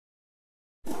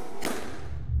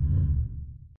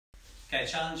Okay,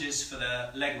 challenges for the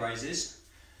leg raises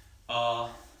are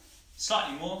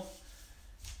slightly more.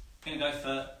 I'm going to go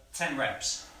for 10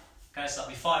 reps. Okay, so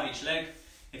that'll be 5 each leg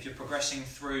if you're progressing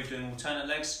through doing alternate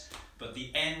legs. But the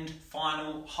end,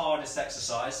 final, hardest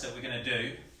exercise that we're going to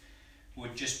do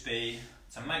would just be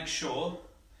to make sure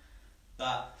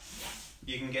that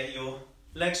you can get your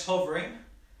legs hovering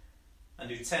and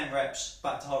do 10 reps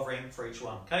back to hovering for each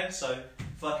one. Okay, so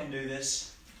if I can do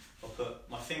this, I'll put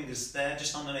my fingers there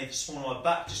just underneath the small of my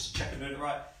back just to check I'm doing it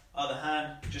right. Other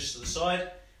hand just to the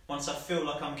side. Once I feel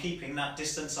like I'm keeping that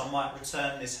distance, I might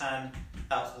return this hand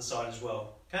out to the side as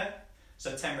well. Okay,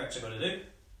 so 10 reps I've got to do.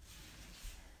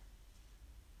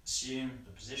 Assume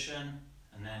the position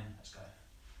and then let's go.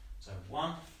 So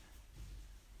 1,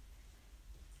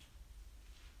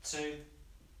 2,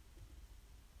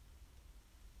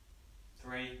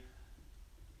 3,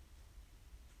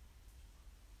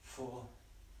 4,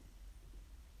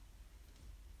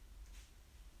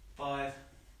 5,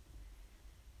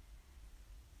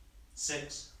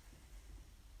 6,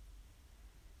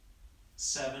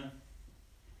 7,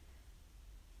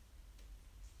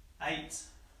 8,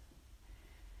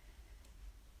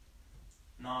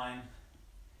 9,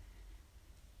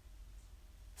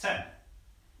 10.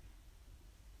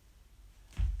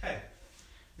 Okay,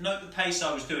 note the pace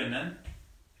I was doing then.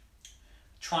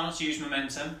 Try not to use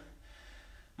momentum.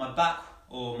 My back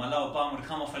or my lower bum would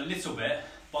come off a little bit,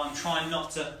 but I'm trying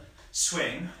not to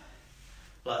swing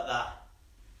like that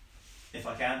if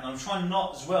I can. I'm trying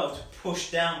not as well to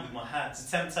push down with my hands.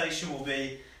 The temptation will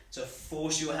be to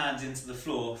force your hands into the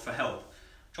floor for help.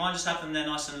 Try and just have them there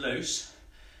nice and loose.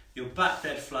 Your back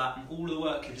dead flat and all the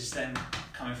work is then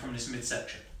coming from this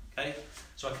midsection. Okay,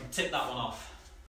 so I can tip that one off.